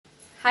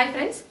Hi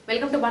friends,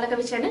 welcome to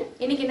BALA channel.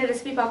 இன்னைக்கு என்ன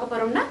recipe பார்க்க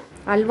போறோம்னா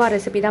அல்வா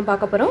ரெசிபி தான்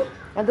பார்க்க போறோம்.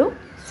 அதுவும்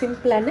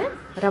சிம்பிளான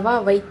ரவா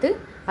வைத்து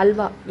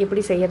அல்வா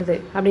எப்படி செய்யறது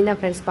அப்படினா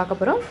फ्रेंड्स பார்க்க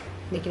போறோம்.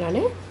 இன்னைக்கு நான்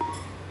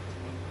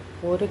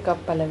 1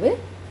 கப் அளவு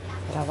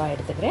ரவா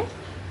எடுத்துக்கிறேன்.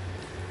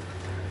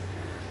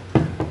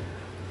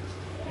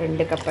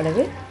 2 கப்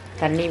அளவு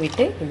தண்ணி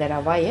விட்டு இந்த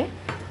ரவாயை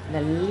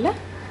நல்லா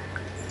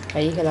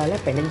கைகளால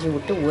பிணைஞ்சு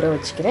விட்டு ஊற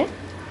வச்சுக்கிறேன்.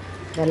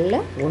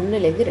 நல்லா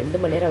 1 ல இருந்து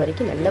 2 மணி நேரம்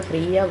வரைக்கும் நல்லா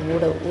ஃப்ரீயா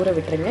ஊற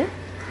விட்டுருங்க.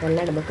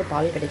 நல்லா நமக்கு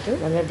பால் கிடைக்கும்.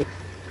 நல்லா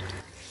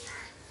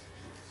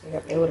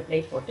அப்படியே ஒரு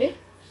பிளேட் போட்டு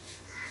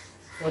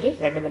ஒரு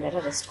 2 மணி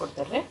நேரம் ரெஸ்ட்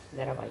கொடுத்துட்றேன்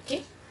இந்த ரவாய்க்கு.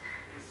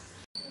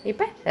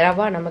 இப்போ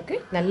ரவா நமக்கு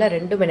நல்லா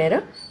 2 மணி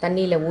நேரம்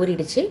தண்ணியில்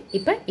ஊறிடுச்சு.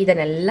 இப்போ இதை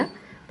நல்லா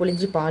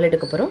புளிஞ்சு பால்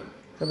எடுக்க போகிறோம்.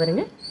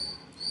 பாருங்க,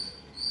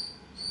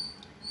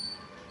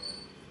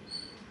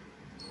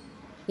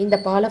 இந்த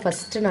பாலை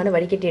ஃபஸ்ட்டு நான்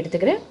வடிகட்டி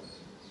எடுத்துக்கிறேன்.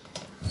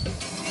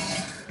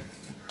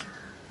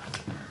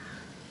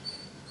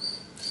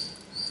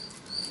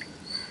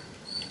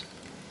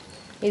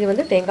 இது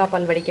வந்து தேங்காய்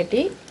பால்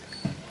வடிகட்டி,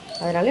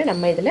 அதனால்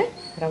நம்ம இதில்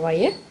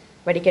ரவாயை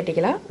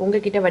வடிகட்டிக்கலாம்.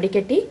 உங்ககிட்ட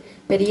வடிகட்டி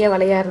பெரிய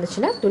வலையாக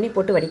இருந்துச்சுன்னா துணி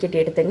போட்டு வடிகட்டி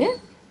எடுத்துங்க.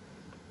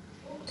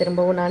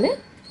 திரும்பவும் நான்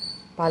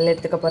பால்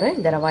எடுத்துக்க போகிறேன்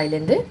இந்த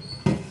ரவாயிலேருந்து.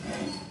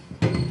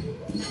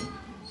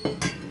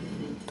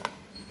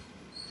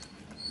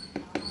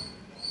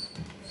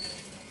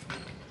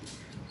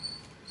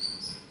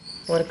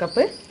 ஒரு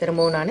கப்பு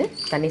திரும்பவும் நான்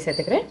தண்ணி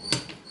சேர்த்துக்கிறேன்.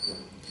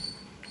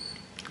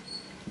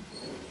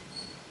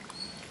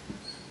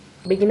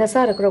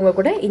 பிகினர்ஸாக இருக்கிறவங்க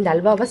கூட இந்த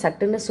அல்வாவை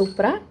சட்டுன்னு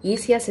சூப்பராக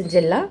ஈஸியாக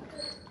செஞ்சிடலாம்,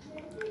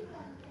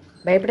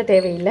 பயப்பட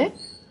தேவையில்லை.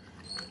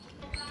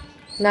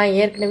 நான்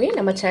ஏற்கனவே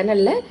நம்ம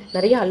சேனலில்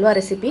நிறைய அல்வா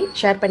ரெசிபி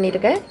ஷேர்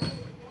பண்ணியிருக்கேன்.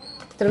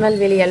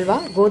 திருநெல்வேலி அல்வா,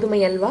 கோதுமை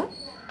அல்வா.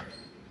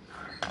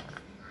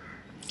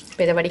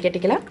 இப்போ இதை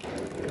வடிகட்டிக்கலாம்.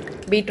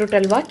 Beetroot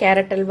halwa,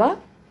 carrot halwa.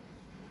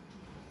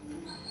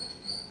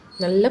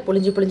 நல்லா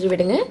புளிஞ்சு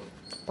விடுங்க.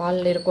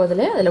 பால் இருக்கும்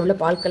அதில் உள்ள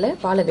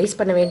பாலை வேஸ்ட்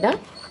பண்ண வேண்டாம்.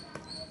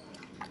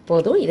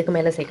 போதும், இதுக்கு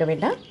மேலே சேர்க்க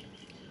வேண்டாம்.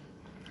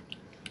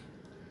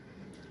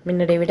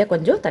 முன்னாடியை விட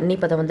கொஞ்சம் தண்ணி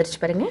பதம் வந்துருச்சு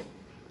பாருங்க.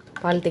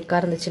 பால் திக்காக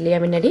இருந்துச்சு இல்லையா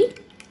முன்னாடி.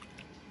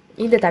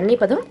 இந்த தண்ணி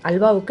பதம்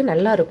அல்வாவுக்கு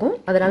நல்லா இருக்கும்,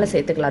 அதனால்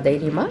சேர்த்துக்கலாம்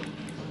தைரியமாக.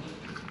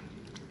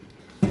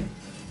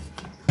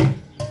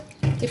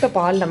 இப்போ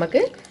பால்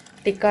நமக்கு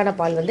திக்கான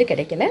பால் வந்து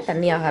கிடைக்கல,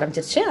 தண்ணி ஆக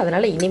ஆரம்பிச்சிருச்சு.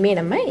 அதனால் இனிமேல்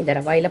நம்ம இந்த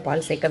ரவாயில்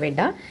பால் சேர்க்க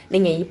வேண்டாம்.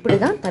 நீங்கள் இப்படி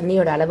தான்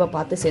தண்ணியோட அளவை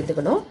பார்த்து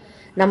சேர்த்துக்கணும்.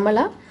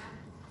 நம்மளாம்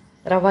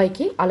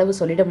ரவாய்க்கு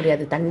அளவு சொல்லிட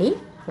முடியாது தண்ணி.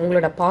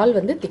 உங்களோட பால்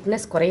வந்து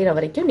திக்னஸ் குறையிற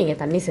வரைக்கும்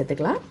நீங்கள் தண்ணி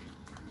சேர்த்துக்கலாம்.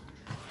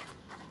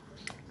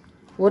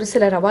 ஒரு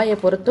சில ரவாயை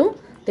பொறுத்தும்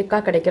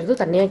திக்காக கிடைக்கிறதும்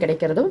தண்ணியாக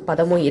கிடைக்கிறதும்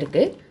பதமும்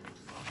இருக்குது.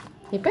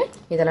 இப்போ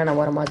இதெல்லாம் நான்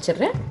உரமாக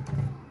வச்சிடுறேன்.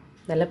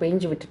 நல்லா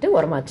பிழிஞ்சு விட்டுட்டு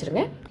உரமாக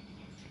வச்சுருங்க.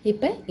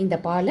 இப்போ இந்த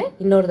பாலை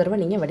இன்னொரு தடவை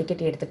நீங்கள்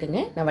வடிகட்டி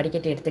எடுத்துக்கோங்க. நான்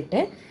வடிகட்டி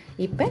எடுத்துக்கிட்டேன்.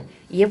 இப்போ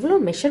எவ்வளோ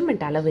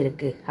மெஷர்மெண்ட் அளவு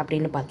இருக்குது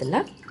அப்படின்னு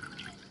பார்த்துடலாம்.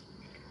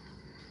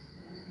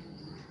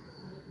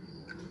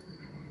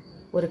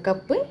 1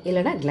 கப்பு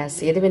இல்லைனா கிளாஸ்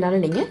எது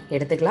வேணாலும் நீங்கள்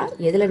எடுத்துக்கலாம்.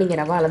 எதில்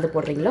நீங்கள் ரவா அளந்து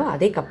போடுறீங்களோ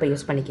அதே கப்பை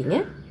யூஸ் பண்ணிக்கிங்க.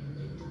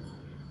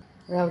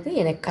 அதாவது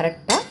எனக்கு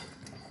கரெக்டாக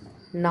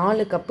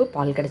 4 கப்பு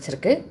பால்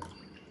கிடச்சிருக்கு.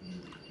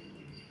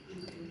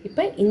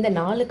 இப்போ இந்த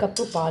 4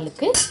 கப்பு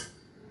பாலுக்கு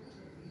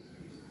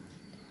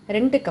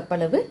 2 கப்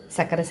அளவு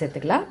சர்க்கரை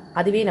சேர்த்துக்கலாம்.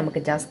 அதுவே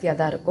நமக்கு ஜாஸ்தியாக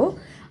தான் இருக்கும்.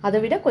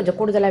 அதை விட கொஞ்சம்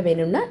கூடுதலாக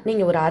வேணும்னா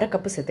நீங்கள் ஒரு 1/2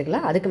 கப்பு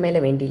சேர்த்துக்கலாம். அதுக்கு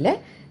மேலே வேண்டியில்லை.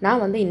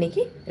 நான் வந்து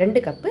இன்றைக்கி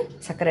 2 கப்பு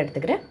சர்க்கரை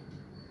எடுத்துக்கிறேன்.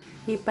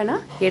 இப்போ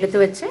நான் எடுத்து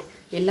வச்ச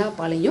எல்லா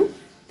பாலையும்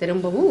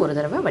திரும்பவும் ஒரு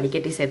தடவை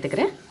வடிகட்டி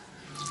சேர்த்துக்கிறேன்.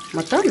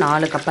 மொத்தம்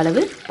 4 கப்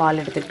அளவு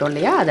பால் எடுத்துக்கிட்டோம்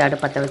இல்லையா, அதை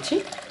அடுப்பத்தை வச்சு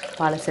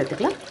பாலை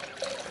சேர்த்துக்கலாம்.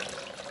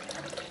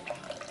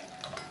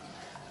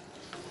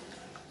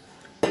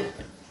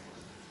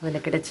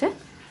 அதில் கிடைச்ச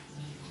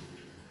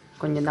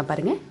கொஞ்சம் தான்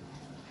பாருங்கள்.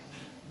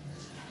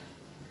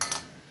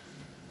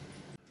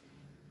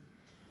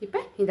 இப்போ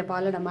இந்த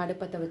பாலை நம்ம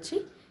அடுப்பத்தை வச்சு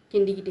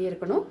கிண்டிக்கிட்டே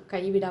இருக்கணும்.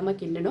 கை விடாமல்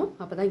கிண்டணும்.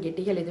 அப்போ தான்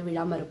கெட்டிகள் எதுவும்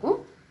விடாமல் இருக்கும்.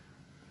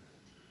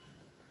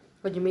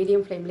 கொஞ்சம்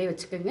மீடியம் ஃப்ளேம்லேயே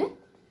வச்சுக்கோங்க.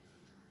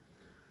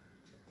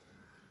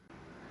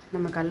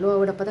 நமக்கு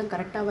அல்வாவோட பதம்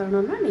கரெக்டாக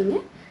வரணும்னா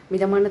நீங்கள்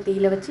மிதமான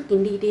தீயில் வச்சு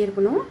கிண்டிக்கிட்டே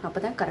இருக்கணும். அப்போ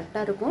தான்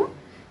கரெக்டாக இருக்கும்.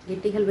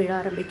 கெட்டிகள் விழ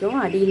ஆரம்பிக்கும்,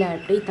 அடியில்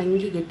அப்படியே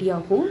தங்கி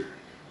கெட்டியாகும்.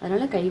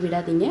 அதனால் கை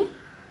விடாதீங்க.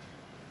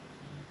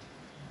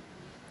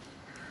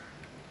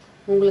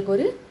 உங்களுக்கு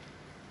ஒரு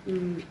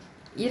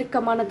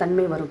இறுக்கமான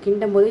தன்மை வரும்.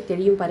 கிண்டும் போதே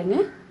தெரியும்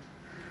பாருங்கள்.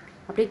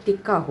 அப்படியே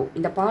திக்காகும்.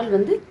 இந்த பால்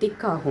வந்து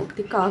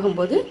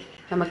திக்காகும்போது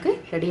நமக்கு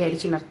ரெடி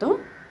ஆகிடுச்சுன்னு அர்த்தம்.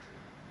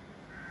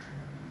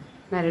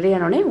 நான் ரெடி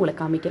ஆனோடனே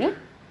உங்களுக்கு காமிக்கிறேன்.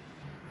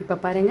 இப்போ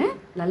பாருங்கள்,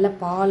 நல்ல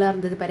பாலாக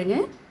இருந்தது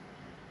பாருங்கள்.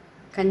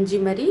 கஞ்சி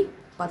மாதிரி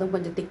பதம்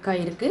கொஞ்சம்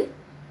திக்காக இருக்குது.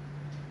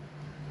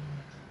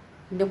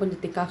 இன்னும்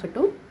கொஞ்சம்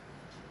திக்காகட்டும்.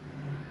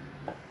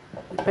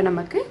 இப்போ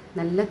நமக்கு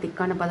நல்ல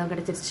திக்கான பதம்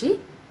கிடச்சிருச்சு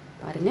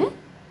பாருங்கள்.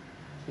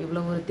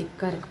 இவ்வளோ ஒரு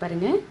திக்காக இருக்குது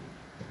பாருங்கள்.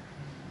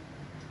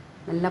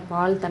 நல்ல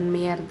பால்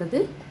தன்மையாக இருந்தது.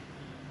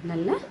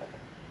 நல்ல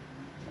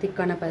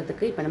திக்கான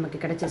பதத்துக்கு இப்போ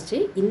நமக்கு கிடச்சிருச்சு.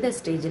 இந்த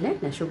ஸ்டேஜில்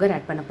நான் சுகர்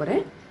ஆட் பண்ண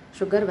போகிறேன்.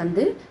 சுகர்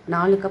வந்து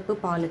 4 கப்பு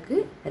பாலுக்கு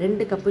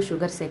 2 கப்பு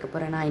சுகர் சேர்க்க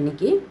போகிறேன் நான்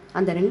இன்றைக்கி.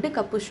 அந்த 2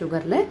 கப்பு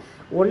சுகரில்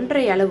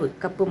 1.5 அளவு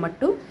கப்பு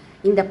மட்டும்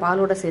இந்த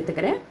பாலோட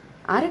சேர்த்துக்கிறேன்.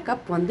 1/2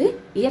 கப் வந்து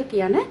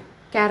இயற்கையான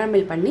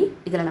கேரமல் பண்ணி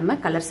இதில் நம்ம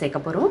கலர் சேர்க்க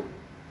போகிறோம்.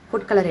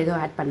 ஃபுட் கலர்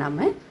எதுவும் ஆட்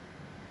பண்ணாமல்.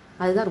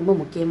 அதுதான் ரொம்ப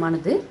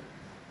முக்கியமானது.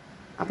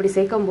 அப்படி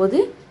சேர்க்கும்போது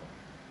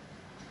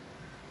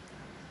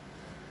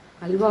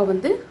அல்வா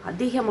வந்து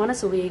அதிகமான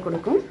சுவையை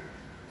கொடுக்கும்.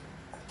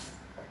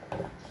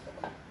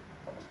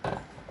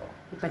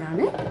 இப்போ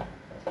நான்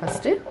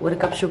ஃபஸ்ட்டு 1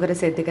 கப் சுகரை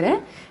சேர்த்துக்கிறேன்.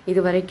 இது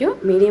வரைக்கும்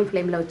மீடியம்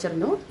ஃப்ளேமில்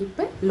வச்சுருந்தோம்.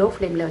 இப்போ லோ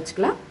ஃப்ளேமில்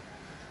வச்சுக்கலாம்.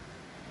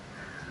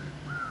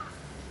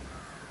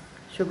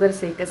 சுகர்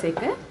சேர்க்க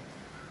சேர்க்க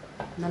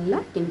நல்லா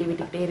கிண்டி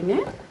விட்டுக்கிட்டே இருங்க.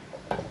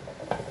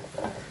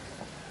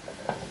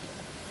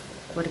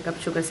 1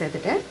 கப் சுகர்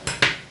சேர்த்துட்டேன்.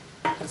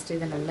 ஃபஸ்ட்டு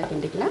இதை நல்லா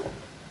கிண்டிக்கலாம்.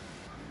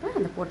 இப்போ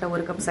அந்த போட்ட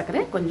 1 கப்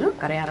சர்க்கரை கொஞ்சம்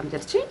கரைய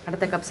ஆரம்பிச்சிருச்சு.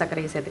 அடுத்த கப்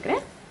சர்க்கரையை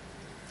சேர்த்துக்கிறேன்.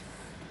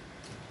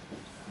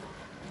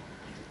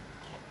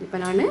 இப்போ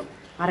நான்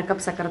 1/2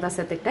 கப் சர்க்கரை தான்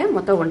சேர்த்துக்கிட்டேன்.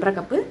 மொத்தம் 1/2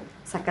 கப்பு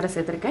சர்க்கரை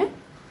சேர்த்துருக்கேன்.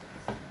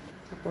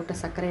 போட்ட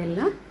சர்க்கரை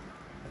எல்லாம்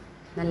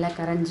நல்லா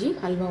கரைஞ்சி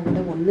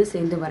ஹல்வாவோட ஒன்று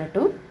சேர்ந்து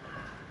வரட்டும்.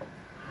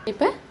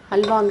 இப்போ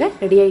ஹல்வாங்க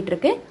ரெடி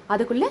ஆகிட்டுருக்கு.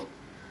 அதுக்குள்ளே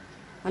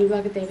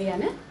ஹல்வாவுக்கு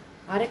தேவையான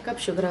 1/2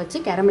 கப் சுகரை வச்சு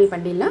கேரமல்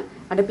பண்ணிடலாம்.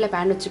 அடுப்பில்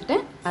பேன்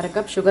வச்சுக்கிட்டேன். 1/2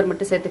 கப் சுகர்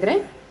மட்டும்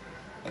சேர்த்துக்கிறேன்.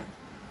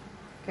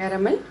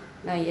 கேரமல்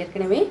நான்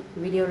ஏற்கனவே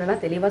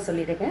வீடியோலலாம் தெளிவாக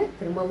சொல்லியிருக்கேன்.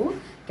 திரும்பவும்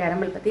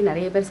கேரமல் பற்றி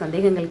நிறைய பேர்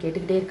சந்தேகங்கள்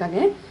கேட்டுக்கிட்டே இருக்காங்க.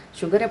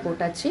 சுகரை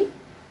போட்டாச்சு.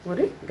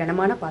 ஒரு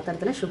கனமான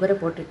பாத்திரத்தில் சுகரை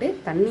போட்டுட்டு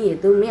தண்ணி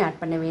எதுவுமே ஆட்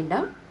பண்ண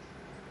வேண்டாம்.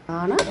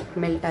 ஆனால்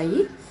மெல்ட் ஆகி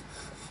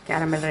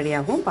கேரமல்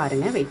ரெடியாகும்.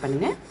 பாருங்கள், வெயிட்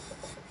பண்ணுங்கள்.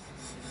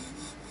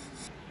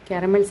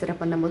 கேரமல்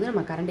சிரப் பண்ணும்போது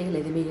நம்ம கரண்டிகள்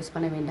எதுவுமே யூஸ்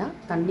பண்ண வேண்டாம்.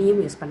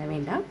 தண்ணியும் யூஸ் பண்ண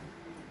வேண்டாம்.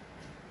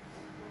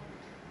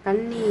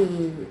 தண்ணி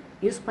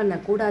யூஸ்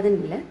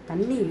பண்ணக்கூடாதுன்னு இல்லை,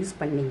 தண்ணி யூஸ்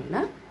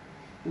பண்ணிங்கன்னா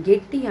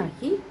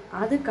கெட்டியாகி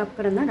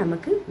அதுக்கப்புறம் தான்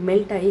நமக்கு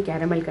மெல்ட் ஆகி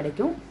கேரமல்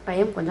கிடைக்கும்.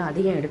 டைம் கொஞ்சம்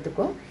அதிகம்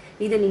எடுத்துக்கும்.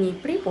 இதை நீங்கள்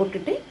இப்படி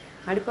போட்டுட்டு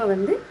அடுப்பை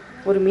வந்து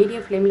ஒரு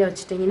மீடியம் ஃப்ளேமில்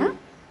வச்சுட்டிங்கன்னா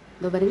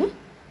இதோ பாருங்கள்,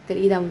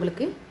 தெரியுதா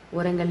உங்களுக்கு?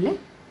 உரங்களில்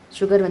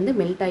சுகர் வந்து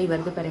மெல்ட் ஆகி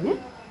வருது பாருங்கள்.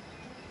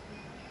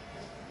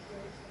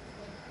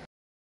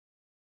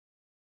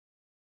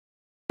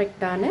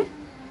 பர்ஃபெக்டான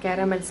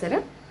கேரமல்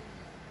சிரப்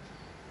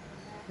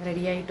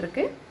ரெடி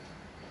ஆகிட்டுருக்கு.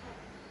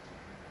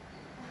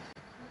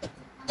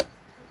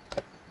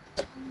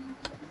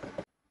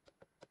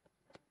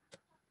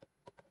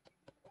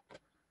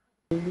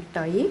 மெல்ட்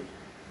ஆகி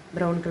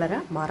ப்ரௌன்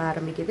கலராக மாற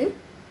ஆரம்பிக்குது.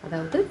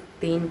 அதாவது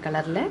தேன்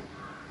கலரில்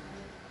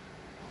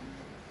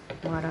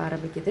மாற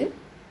ஆரம்பிக்குது.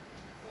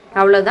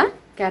 அவ்வளோதான்,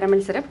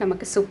 கேரமல் சிரப்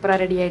நமக்கு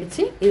சூப்பராக ரெடி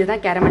ஆகிடுச்சு.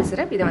 இதுதான் கேரமல்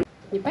சிரப். இதை வந்து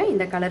இப்போ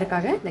இந்த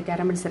கலருக்காக இந்த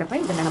கேரமல்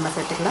சிரப்பை இதில் நம்ம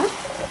சேர்த்துக்கலாம்.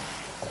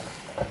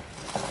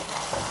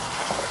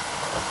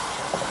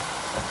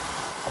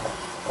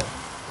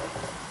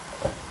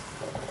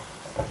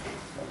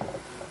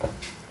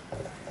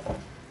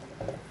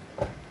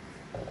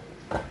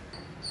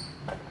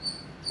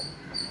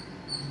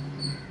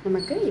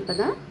 நமக்கு இப்போ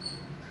தான்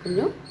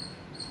கொஞ்சம்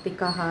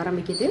திக்காக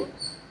ஆரம்பிக்குது.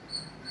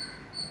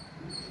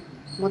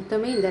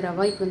 மொத்தமே இந்த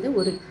ரவாய்க்கு வந்து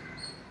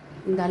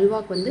இந்த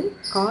அல்வாக்கு வந்து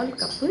 1/4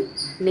 கப்பு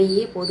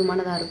நெய்யே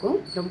போதுமானதாக இருக்கும்.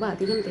 ரொம்ப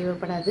அதிகம்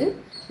தேவைப்படாது.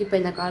 இப்போ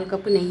இந்த 1/4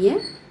 கப்பு நெய்யை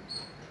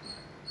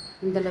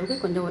இந்தளவுக்கு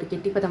கொஞ்சம் ஒரு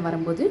கெட்டிப்பதம்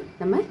வரும்போது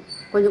நம்ம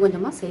கொஞ்சம்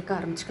கொஞ்சமாக சேர்க்க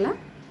ஆரம்பிச்சுக்கலாம்.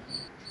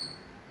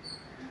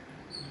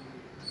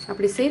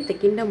 அப்படி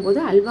சேர்த்து கிண்டும்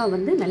போது அல்வா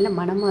வந்து நல்ல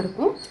மணமாக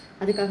இருக்கும்.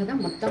 அதுக்காக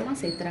தான் மொத்தமாக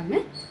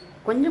சேர்த்துறாம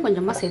கொஞ்சம்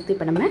கொஞ்சமாக சேர்த்து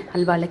இப்போ நம்ம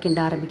அல்வாவில் கிண்ட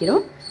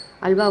ஆரம்பிக்கிறோம்.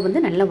 அல்வா வந்து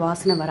நல்ல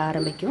வாசனை வர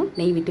ஆரம்பிக்கும்.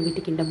 நெய் விட்டு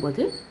விட்டு கிண்டும்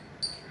போது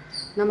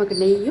நமக்கு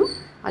நெய்யும்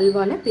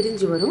அல்வாவில்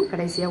பிரிஞ்சு வரும்.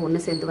 கடைசியாக ஒன்று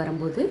சேர்ந்து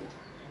வரும்போது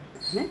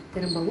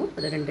திரும்பவும்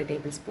ஒரு 2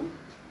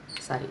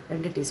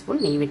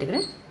 டீஸ்பூன் நெய்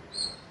விட்டுக்கிறேன்.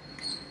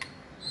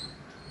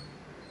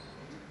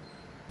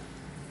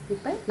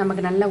 இப்போ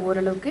நமக்கு நல்ல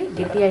ஓரளவுக்கு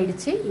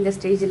கெட்டியாயிடுச்சு. இந்த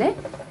ஸ்டேஜில்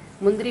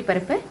முந்திரி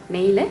பருப்பை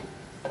நெய்யில்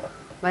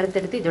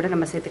வறுத்தெடுத்து இதோட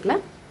நம்ம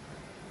சேர்த்துக்கலாம்.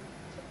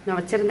 நான்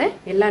வச்சுருந்த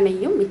எல்லா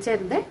நெய்யும் மிச்சம்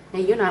இருந்த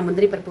நெய்யும் நான்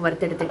முந்திரி பருப்பு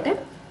வறுத்து எடுத்துக்கிட்டேன்.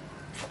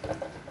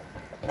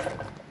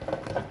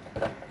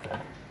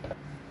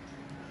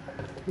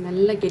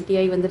 நல்லா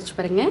கெட்டியாகி வந்துருச்சு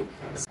பாருங்கள்.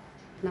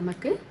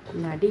 நமக்கு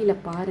இந்த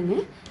அடியில்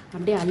பாருங்கள்,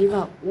 அப்படியே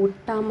அல்வா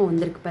ஒட்டாமல்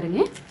வந்திருக்கு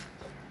பாருங்கள்.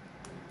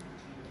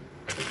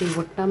 இப்படி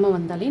ஒட்டாமல்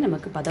வந்தாலே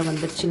நமக்கு பதம்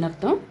வந்துருச்சுன்னு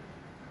அர்த்தம்.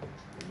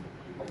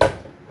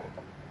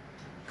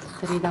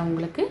 சரிதான்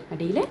உங்களுக்கு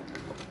அடியில்?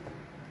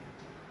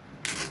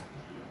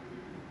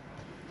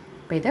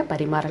 இப்போ இதை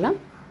பரிமாறலாம்.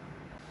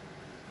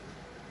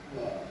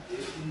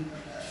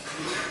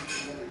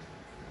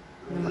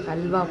 நமக்கு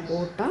அல்வா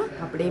போட்டால்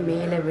அப்படியே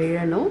மேலே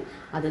விழணும்.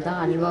 அதுதான்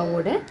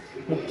அல்வாவோட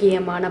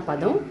முக்கியமான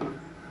பதம்.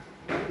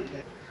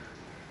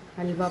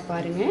 அல்வா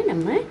பாருங்கள்,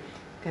 நம்ம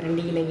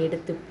கரண்டியில்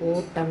எடுத்து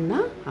போட்டோம்னா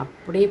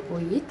அப்படியே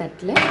போய்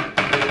தட்டில்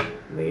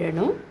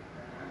விழணும்.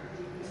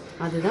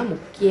 அதுதான்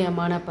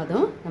முக்கியமான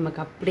பதம். நமக்கு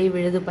அப்படியே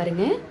விழுது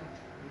பாருங்கள்.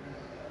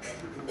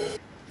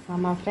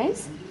 ஆமாம்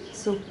ஃப்ரெண்ட்ஸ்,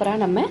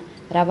 சூப்பராக நம்ம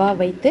ரவா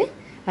வைத்து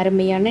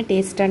அருமையான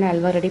டேஸ்டான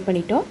அல்வா ரெடி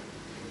பண்ணிட்டோம்.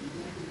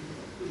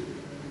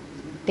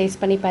 டேஸ்ட்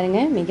பண்ணி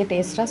பாருங்கள், மிக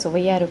டேஸ்ட்டாக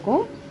சுவையாக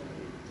இருக்கும்.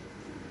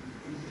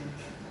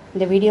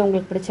 இந்த வீடியோ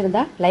உங்களுக்கு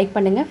பிடிச்சிருந்தா லைக்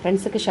பண்ணுங்கள்,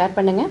 ஃப்ரெண்ட்ஸுக்கு ஷேர்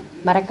பண்ணுங்கள்.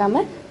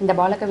 மறக்காமல் இந்த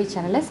பாலகவி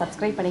சேனலை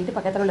சப்ஸ்கிரைப் பண்ணிவிட்டு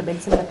பக்கத்தில் உள்ள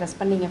பெல் சிம்பலை ப்ரெஸ்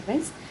பண்ணிங்க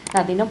ஃப்ரெண்ட்ஸ்.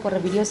 நான் தினம் போடுற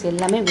வீடியோஸ்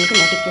எல்லாமே உங்களுக்கு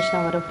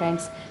நோட்டிஃபிகேஷனாக வரும்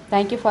ஃப்ரெண்ட்ஸ்.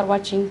 தேங்க்யூ ஃபார்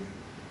வாட்சிங்.